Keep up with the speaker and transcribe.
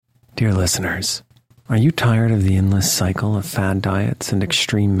Dear listeners, are you tired of the endless cycle of fad diets and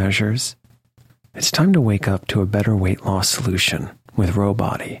extreme measures? It's time to wake up to a better weight loss solution with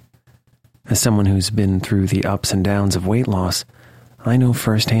Rowbody. As someone who's been through the ups and downs of weight loss, I know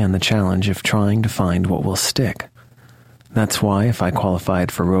firsthand the challenge of trying to find what will stick. That's why if I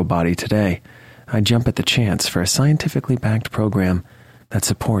qualified for Rowbody today, I'd jump at the chance for a scientifically backed program that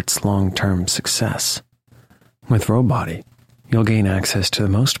supports long-term success. With Rowbody, you'll gain access to the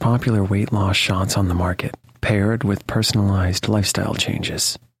most popular weight loss shots on the market, paired with personalized lifestyle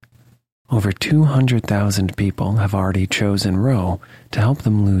changes. Over 200,000 people have already chosen Row to help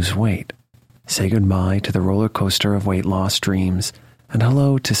them lose weight. Say goodbye to the roller coaster of weight loss dreams and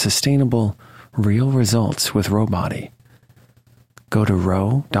hello to sustainable, real results with Rowbody. Go to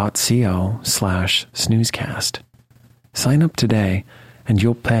row.co/snoozecast. Sign up today and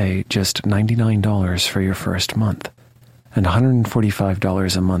you'll pay just $99 for your first month and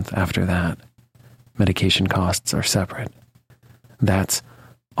 $145 a month after that. Medication costs are separate. That's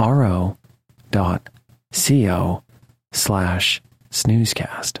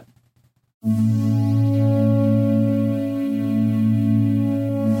ro.co/snoozecast.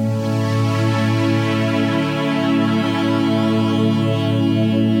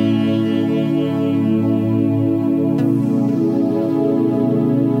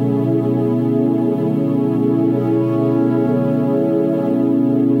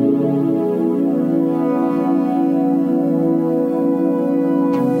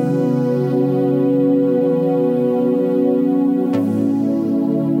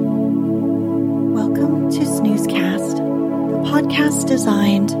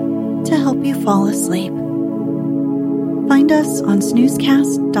 Designed to help you fall asleep. Find us on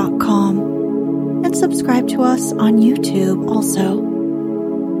snoozecast.com and subscribe to us on YouTube also.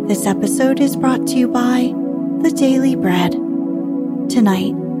 This episode is brought to you by The Daily Bread.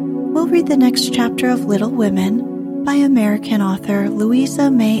 Tonight, we'll read the next chapter of Little Women by American author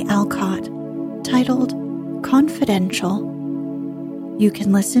Louisa May Alcott, titled Confidential. You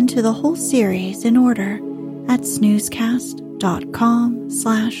can listen to the whole series in order at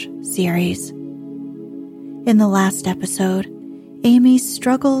snoozecast.com/series. In the last episode, Amy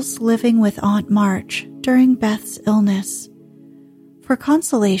struggles living with Aunt March during Beth's illness. For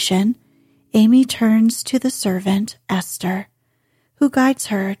consolation, Amy turns to the servant, Esther, who guides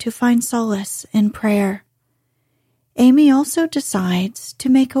her to find solace in prayer. Amy also decides to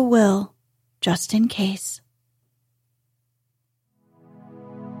make a will, just in case.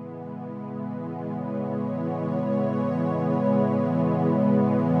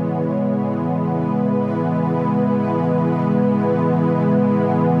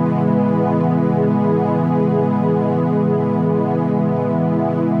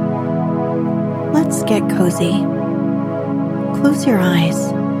 Let's get cozy. Close your eyes.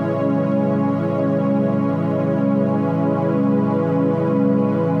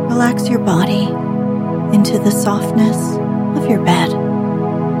 Relax your body into the softness of your bed.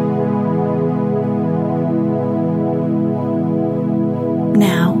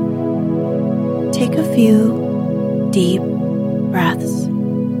 Now, take a few deep breaths.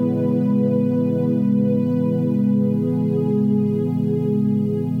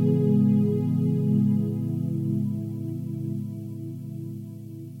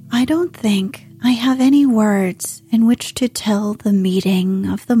 I don't think I have any words in which to tell the meeting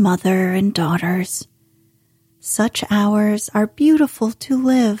of the mother and daughters. Such hours are beautiful to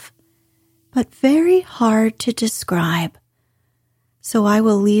live, but very hard to describe. So I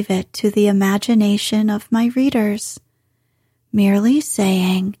will leave it to the imagination of my readers, merely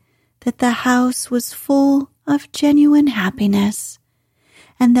saying that the house was full of genuine happiness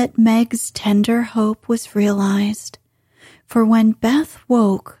and that Meg's tender hope was realized. For when Beth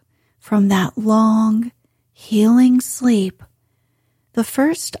woke from that long, healing sleep, the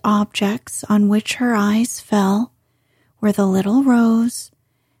first objects on which her eyes fell were the little rose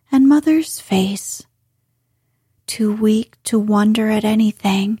and Mother's face. Too weak to wonder at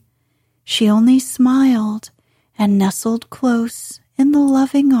anything, she only smiled and nestled close in the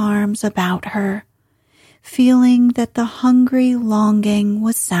loving arms about her, feeling that the hungry longing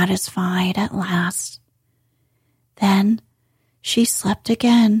was satisfied at last. Then she slept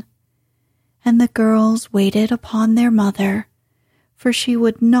again, and the girls waited upon their mother, for she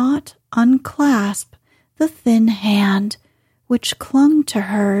would not unclasp the thin hand which clung to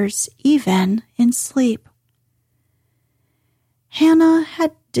hers even in sleep. Hannah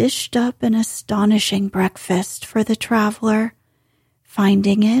had dished up an astonishing breakfast for the traveler,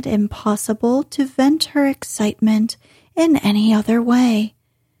 finding it impossible to vent her excitement in any other way.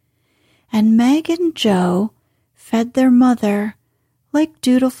 And Meg and Joe fed their mother like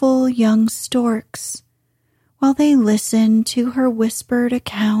dutiful young storks, while they listened to her whispered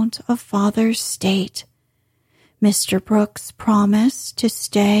account of father's state, Mr. Brooks' promise to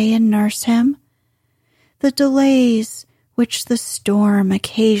stay and nurse him, the delays which the storm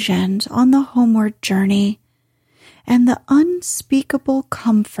occasioned on the homeward journey, and the unspeakable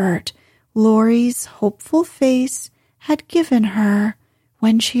comfort Laurie's hopeful face had given her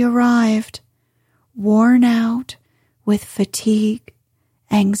when she arrived, worn out with fatigue,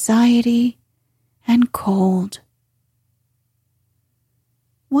 anxiety, and cold.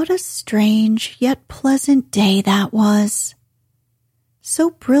 What a strange yet pleasant day that was,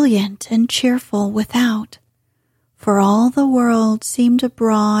 so brilliant and cheerful without, for all the world seemed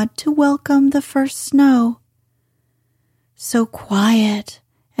abroad to welcome the first snow, so quiet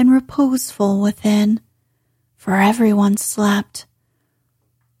and reposeful within, for everyone slept,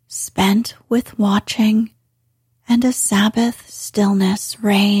 spent with watching, and a Sabbath stillness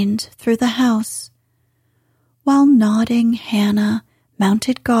reigned through the house, while nodding Hannah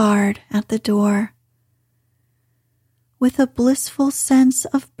mounted guard at the door. With a blissful sense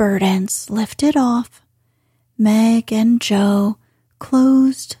of burdens lifted off, Meg and Joe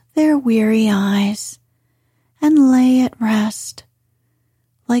closed their weary eyes and lay at rest,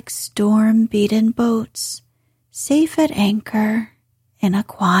 like storm-beaten boats, safe at anchor in a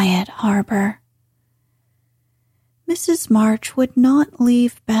quiet harbor. Mrs. March would not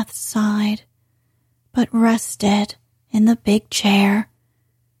leave Beth's side, but rested in the big chair,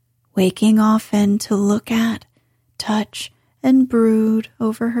 waking often to look at, touch, and brood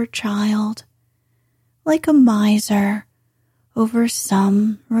over her child, like a miser over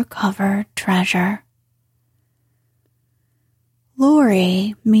some recovered treasure.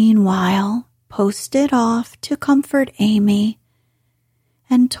 Laurie, meanwhile, posted off to comfort Amy,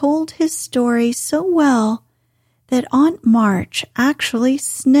 and told his story so well that Aunt March actually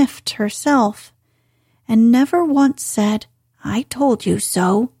sniffed herself, and never once said, "I told you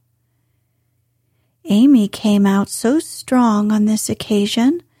so." Amy came out so strong on this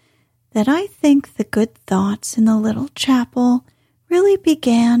occasion that I think the good thoughts in the little chapel really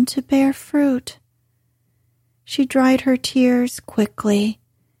began to bear fruit. She dried her tears quickly,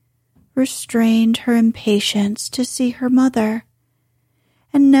 restrained her impatience to see her mother,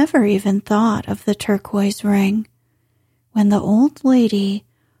 and never even thought of the turquoise ring, when the old lady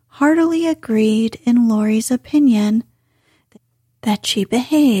heartily agreed in Laurie's opinion that she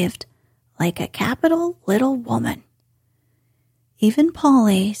behaved like a capital little woman. Even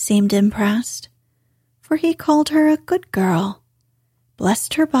Polly seemed impressed, for he called her a good girl,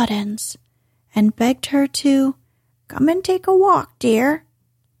 blessed her buttons, and begged her to "come and take a walk, dear,"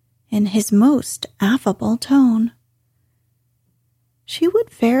 in his most affable tone. She would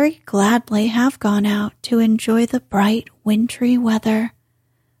very gladly have gone out to enjoy the bright wintry weather,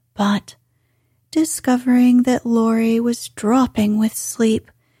 but, discovering that Laurie was dropping with sleep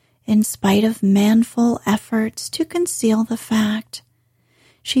in spite of manful efforts to conceal the fact,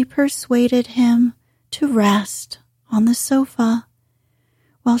 she persuaded him to rest on the sofa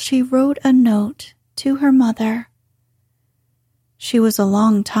while she wrote a note to her mother. She was a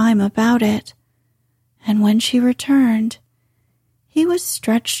long time about it, and when she returned, he was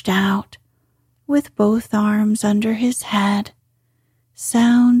stretched out with both arms under his head,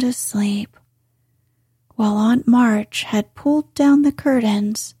 sound asleep, while Aunt March had pulled down the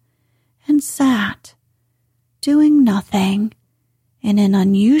curtains and sat, doing nothing, in an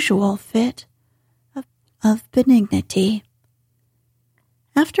unusual fit of benignity.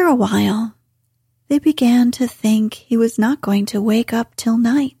 After a while, they began to think he was not going to wake up till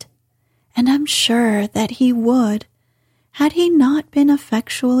night, and I'm sure that he would, had he not been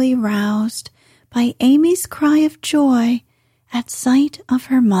effectually roused by Amy's cry of joy at sight of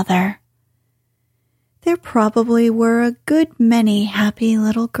her mother. There probably were a good many happy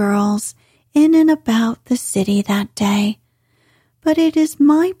little girls in and about the city that day, but it is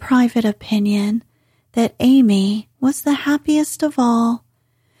my private opinion that Amy was the happiest of all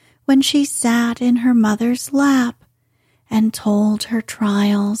when she sat in her mother's lap and told her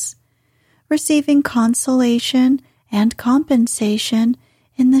trials, receiving consolation and compensation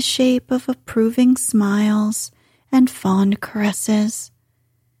in the shape of approving smiles and fond caresses.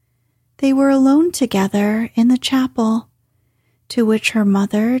 They were alone together in the chapel, to which her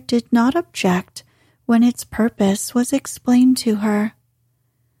mother did not object when its purpose was explained to her.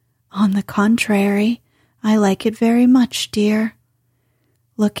 "On the contrary, I like it very much, dear,"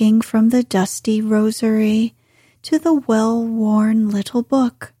 looking from the dusty rosary to the well-worn little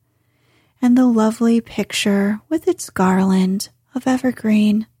book, and the lovely picture with its garland of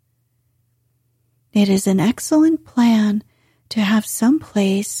evergreen. "It is an excellent plan to have some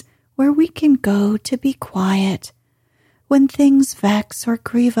place where we can go to be quiet when things vex or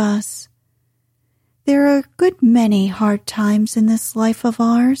grieve us. There are a good many hard times in this life of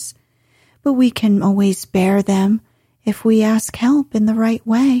ours, but we can always bear them if we ask help in the right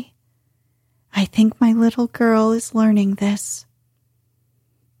way. I think my little girl is learning this.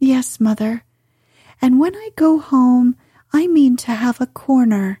 Yes, Mother, and when I go home, I mean to have a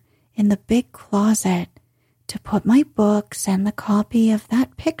corner in the big closet to put my books and the copy of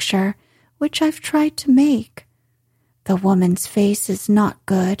that picture which I've tried to make. The woman's face is not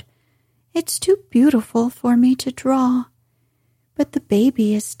good. It's too beautiful for me to draw. But the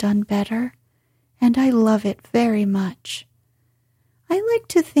baby is done better, and I love it very much. I like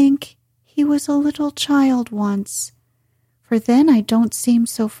to think he was a little child once, for then I don't seem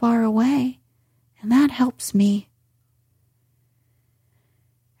so far away, and that helps me.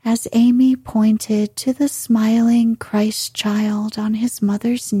 As Amy pointed to the smiling Christ child on his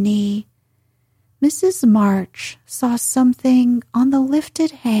mother's knee, Mrs. March saw something on the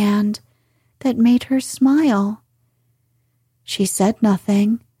lifted hand that made her smile. She said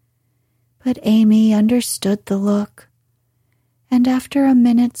nothing, but Amy understood the look, and after a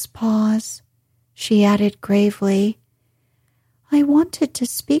minute's pause, she added gravely, "I wanted to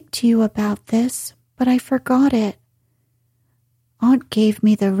speak to you about this, but I forgot it. Aunt gave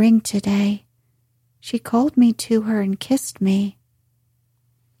me the ring today. She called me to her and kissed me,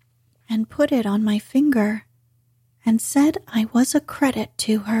 and put it on my finger, and said I was a credit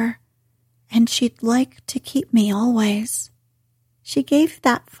to her, and she'd like to keep me always. She gave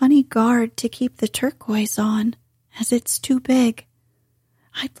that funny guard to keep the turquoise on, as it's too big.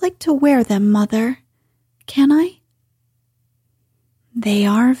 I'd like to wear them, Mother. Can I?" "They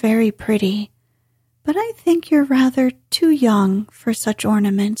are very pretty, but I think you're rather too young for such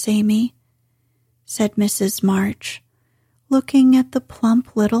ornaments, Amy," said Mrs. March, looking at the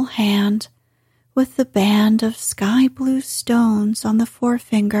plump little hand with the band of sky-blue stones on the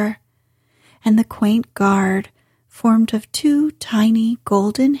forefinger and the quaint guard formed of two tiny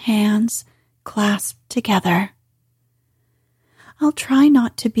golden hands clasped together. "I'll try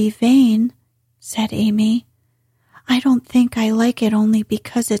not to be vain," said Amy. "I don't think I like it only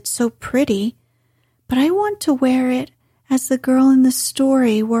because it's so pretty, but I want to wear it as the girl in the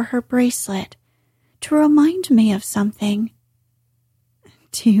story wore her bracelet, to remind me of something."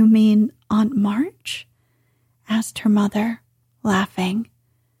 "Do you mean Aunt March?" asked her mother, laughing.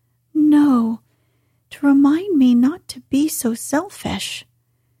 "No, to remind me not to be so selfish."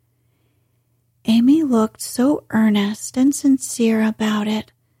 Amy looked so earnest and sincere about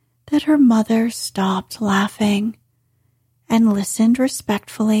it that her mother stopped laughing and listened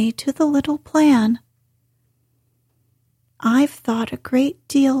respectfully to the little plan. "I've thought a great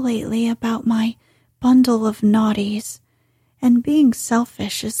deal lately about my bundle of naughties, and being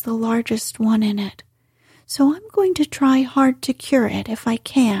selfish is the largest one in it, so I'm going to try hard to cure it if I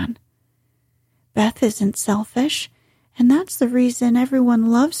can. Beth isn't selfish, and that's the reason everyone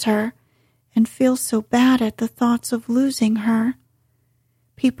loves her and feels so bad at the thoughts of losing her.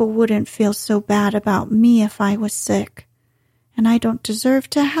 People wouldn't feel so bad about me if I was sick, and I don't deserve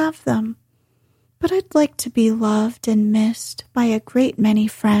to have them. But I'd like to be loved and missed by a great many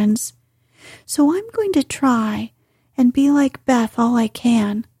friends, so I'm going to try and be like Beth all I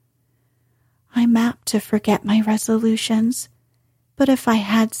can. I'm apt to forget my resolutions, but if I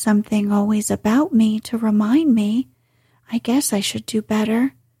had something always about me to remind me, I guess I should do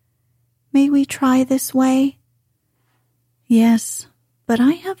better. May we try this way?" "Yes, but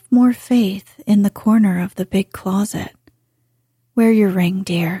I have more faith in the corner of the big closet. Wear your ring,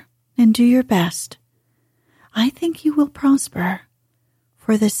 dear, and do your best. I think you will prosper,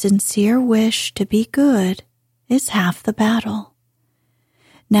 for the sincere wish to be good is half the battle.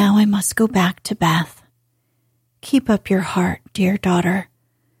 Now I must go back to Beth. Keep up your heart, dear daughter,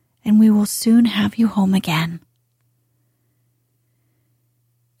 and we will soon have you home again."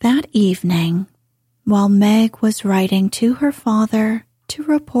 That evening, while Meg was writing to her father to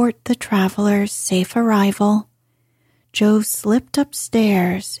report the traveler's safe arrival, Jo slipped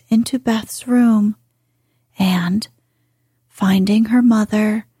upstairs into Beth's room and, finding her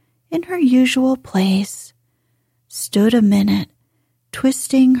mother in her usual place, stood a minute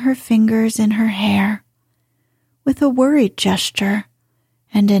twisting her fingers in her hair with a worried gesture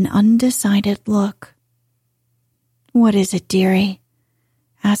and an undecided look. "What is it, dearie?"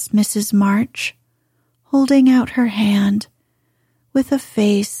 asked Mrs. March, holding out her hand with a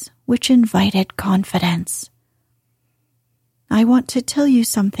face which invited confidence. "I want to tell you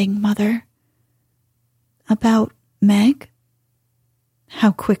something, Mother." "About Meg?"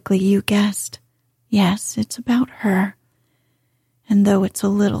 "How quickly you guessed. Yes, it's about her. and though it's a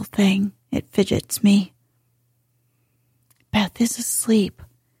little thing, it fidgets me. Beth is asleep.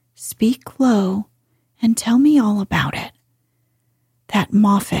 Speak low and tell me all about it. That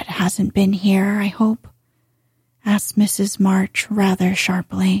Moffat hasn't been here, I hope? Asked Mrs. March rather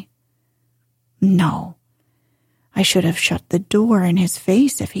sharply. No. I should have shut the door in his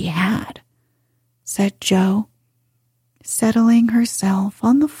face if he had, said Jo, settling herself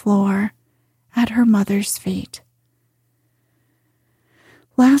on the floor at her mother's feet.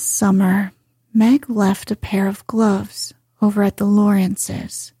 Last summer, Meg left a pair of gloves over at the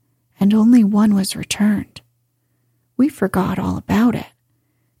Lawrences, and only one was returned. We forgot all about it,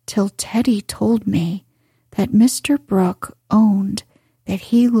 till Teddy told me that Mr. Brooke owned that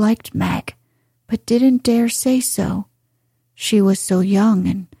he liked Meg, but didn't dare say so. She was so young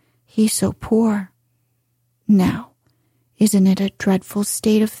and he so poor. Now, isn't it a dreadful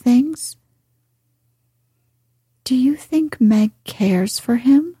state of things? Do you think Meg cares for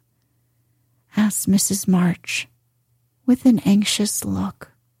him? Asked Mrs. March, with an anxious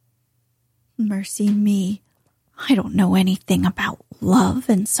look. Mercy me, I don't know anything about love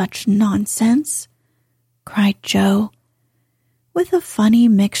and such nonsense, cried Jo, with a funny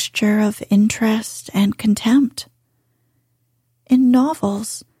mixture of interest and contempt. In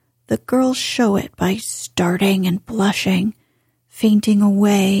novels, the girls show it by starting and blushing, fainting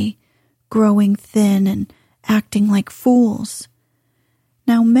away, growing thin, and acting like fools.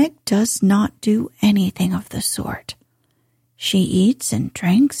 Now Meg does not do anything of the sort. She eats and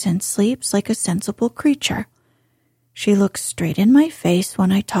drinks and sleeps like a sensible creature. She looks straight in my face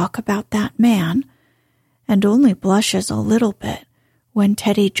when I talk about that man, and only blushes a little bit when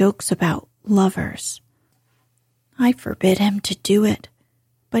Teddy jokes about lovers. I forbid him to do it,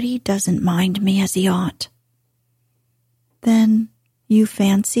 but he doesn't mind me as he ought. Then you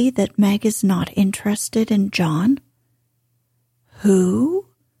fancy that Meg is not interested in John? Who?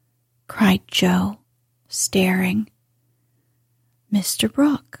 Cried Jo, staring. Mr.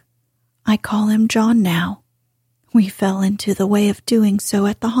 Brooke. I call him John now. We fell into the way of doing so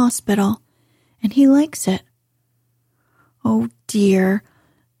at the hospital, and he likes it. Oh dear,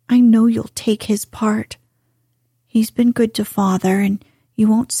 I know you'll take his part. He's been good to Father, and you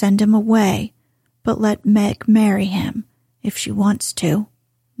won't send him away, but let Meg marry him if she wants to.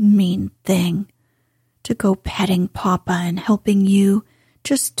 Mean thing. To go petting Papa and helping you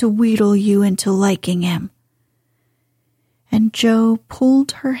just to wheedle you into liking him. And Jo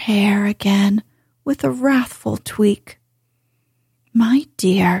pulled her hair again with a wrathful tweak. My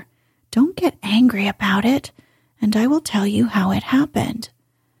dear, don't get angry about it, and I will tell you how it happened.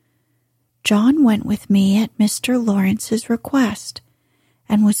 John went with me at Mr. Lawrence's request,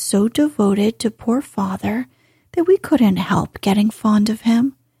 and was so devoted to poor Father that we couldn't help getting fond of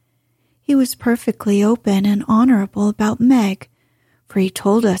him. He was perfectly open and honorable about Meg, for he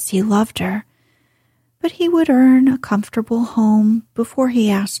told us he loved her, but he would earn a comfortable home before he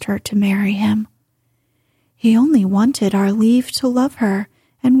asked her to marry him. He only wanted our leave to love her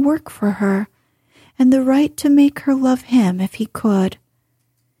and work for her, and the right to make her love him if he could.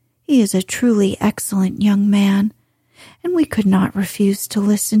 He is a truly excellent young man, and we could not refuse to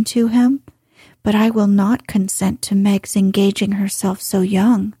listen to him, but I will not consent to Meg's engaging herself so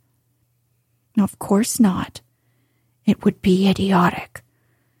young. Of course not. It would be idiotic.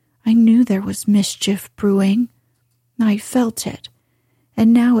 I knew there was mischief brewing. I felt it,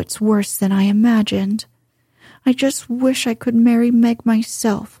 and now it's worse than I imagined. I just wish I could marry Meg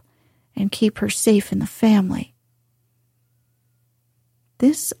myself and keep her safe in the family.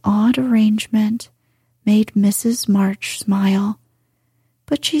 This odd arrangement made Mrs. March smile,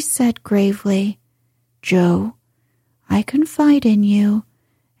 but she said gravely, Jo, I confide in you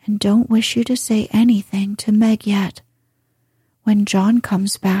and don't wish you to say anything to Meg yet. When John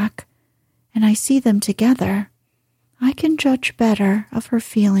comes back and I see them together, I can judge better of her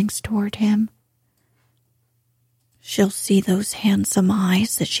feelings toward him. She'll see those handsome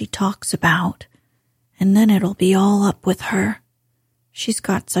eyes that she talks about, and then it'll be all up with her. She's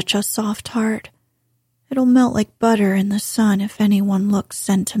got such a soft heart. It'll melt like butter in the sun if anyone looks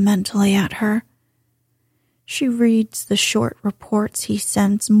sentimentally at her. She reads the short reports he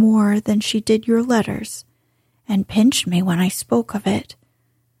sends more than she did your letters, and pinched me when I spoke of it,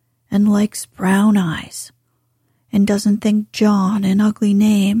 and likes brown eyes, and doesn't think John an ugly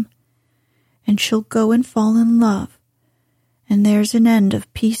name, and she'll go and fall in love, and there's an end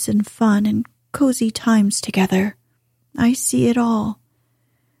of peace and fun and cozy times together. I see it all.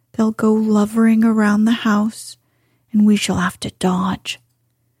 They'll go lovering around the house, and we shall have to dodge.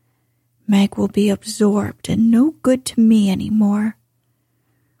 Meg will be absorbed and no good to me any more.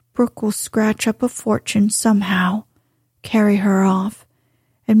 Brooke will scratch up a fortune somehow, carry her off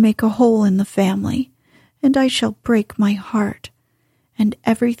and make a hole in the family, and I shall break my heart, and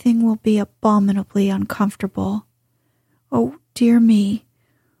everything will be abominably uncomfortable. Oh, dear me.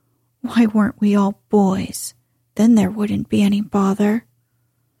 Why weren't we all boys? Then there wouldn't be any bother.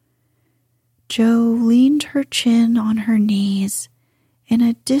 Jo leaned her chin on her knees in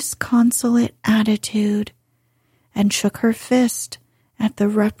a disconsolate attitude and shook her fist at the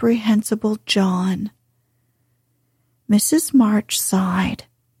reprehensible John. Mrs. March sighed,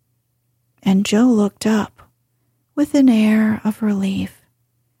 and Jo looked up with an air of relief.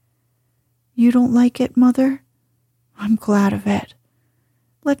 You don't like it, Mother? I'm glad of it.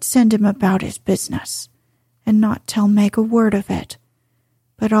 Let's send him about his business and not tell Meg a word of it,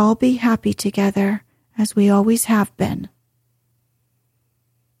 but all be happy together as we always have been.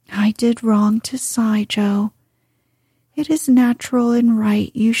 I did wrong to sigh, Jo. It is natural and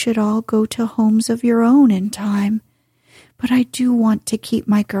right you should all go to homes of your own in time, but I do want to keep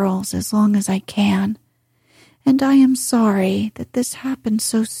my girls as long as I can, and I am sorry that this happened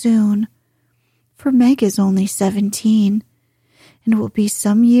so soon, for Meg is only 17, and it will be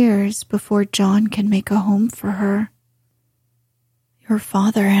some years before John can make a home for her. Your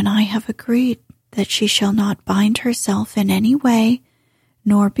father and I have agreed that she shall not bind herself in any way,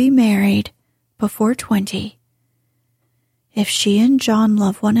 nor be married before 20. If she and John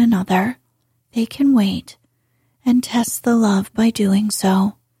love one another, they can wait and test the love by doing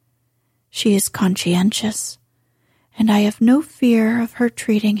so. She is conscientious, and I have no fear of her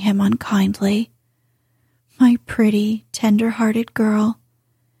treating him unkindly. My pretty, tender-hearted girl,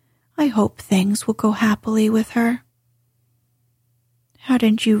 I hope things will go happily with her.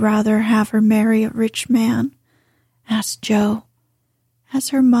 Hadn't you rather have her marry a rich man? Asked Jo, as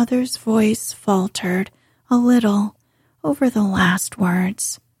her mother's voice faltered a little over the last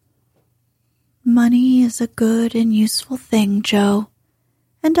words. Money is a good and useful thing, Jo,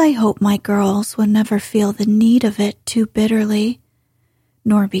 and I hope my girls will never feel the need of it too bitterly,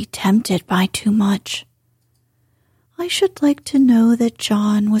 nor be tempted by too much. I should like to know that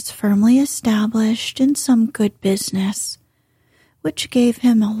John was firmly established in some good business, which gave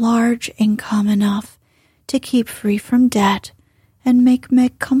him a large income enough to keep free from debt and make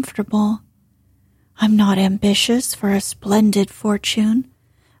Meg comfortable. I'm not ambitious for a splendid fortune,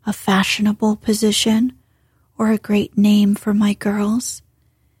 a fashionable position, or a great name for my girls.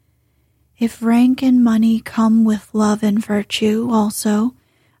 If rank and money come with love and virtue also,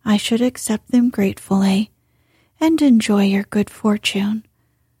 I should accept them gratefully and enjoy your good fortune.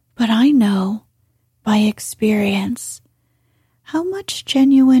 But I know, by experience, how much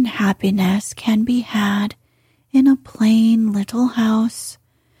genuine happiness can be had in a plain little house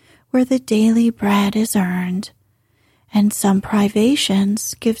where the daily bread is earned, and some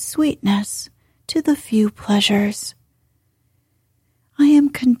privations give sweetness to the few pleasures. I am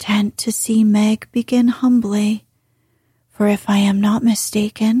content to see Meg begin humbly, for if I am not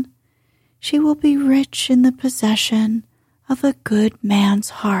mistaken, she will be rich in the possession of a good man's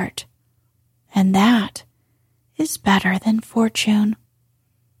heart, and that is better than fortune.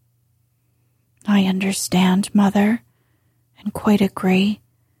 I understand, Mother, and quite agree,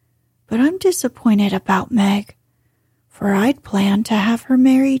 but I'm disappointed about Meg, for I'd planned to have her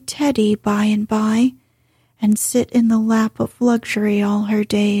marry Teddy by and by and sit in the lap of luxury all her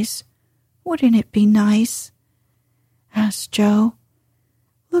days. Wouldn't it be nice? Asked Jo,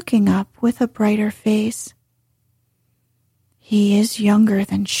 looking up with a brighter face. He is younger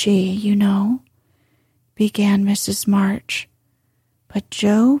than she, you know, began Mrs. March, but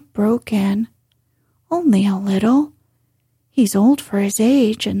Jo broke in. Only a little. He's old for his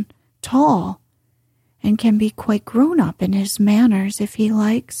age and tall, and can be quite grown-up in his manners if he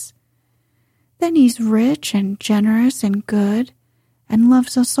likes. Then he's rich and generous and good, and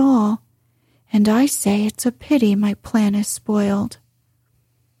loves us all, and I say it's a pity my plan is spoiled.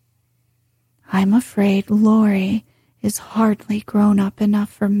 I'm afraid Laurie is hardly grown up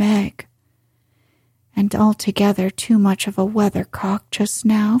enough for Meg, and altogether too much of a weathercock just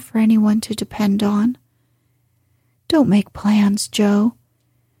now for anyone to depend on. Don't make plans, Jo,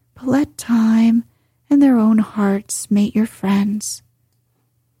 but let time and their own hearts mate your friends.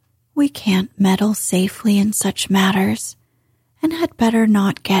 We can't meddle safely in such matters, and had better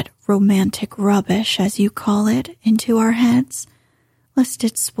not get romantic rubbish, as you call it, into our heads, lest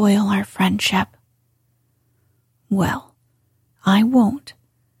it spoil our friendship. Well, I won't,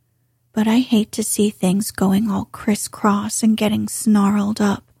 but I hate to see things going all crisscross and getting snarled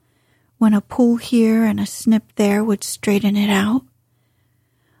up, when a pull here and a snip there would straighten it out.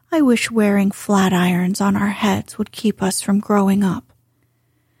 I wish wearing flat irons on our heads would keep us from growing up.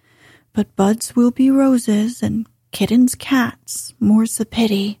 But buds will be roses, and Kittens, cats, more's the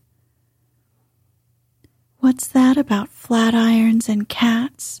pity. What's that about flat irons and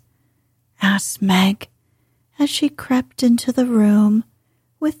cats? Asked Meg as she crept into the room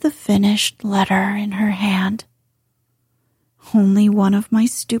with the finished letter in her hand. Only one of my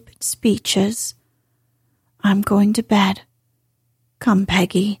stupid speeches. I'm going to bed. Come,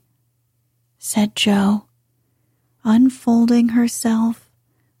 Peggy, said Jo, unfolding herself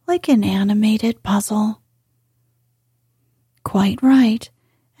like an animated puzzle. Quite right,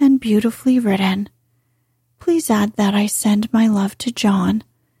 and beautifully written. Please add that I send my love to John,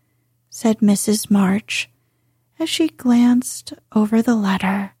 said Mrs. March as she glanced over the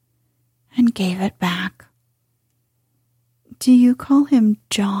letter and gave it back. Do you call him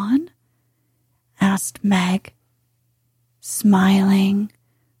John? Asked Meg, smiling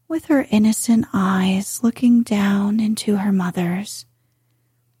with her innocent eyes looking down into her mother's.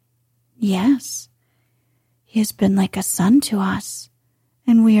 Yes, he has been like a son to us,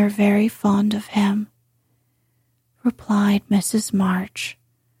 and we are very fond of him, replied Mrs. March,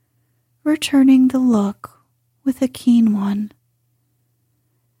 returning the look with a keen one.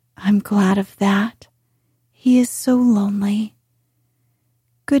 I'm glad of that. He is so lonely.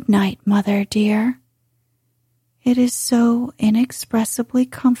 Good night, Mother dear. It is so inexpressibly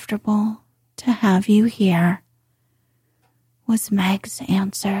comfortable to have you here, was Meg's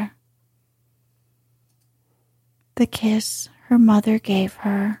answer. The kiss her mother gave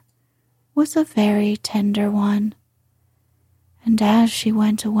her was a very tender one, and as she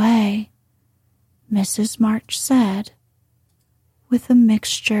went away, Mrs. March said, with a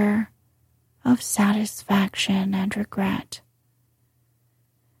mixture of satisfaction and regret,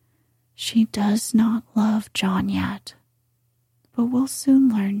 she does not love John yet, but will soon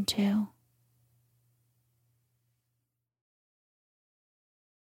learn to.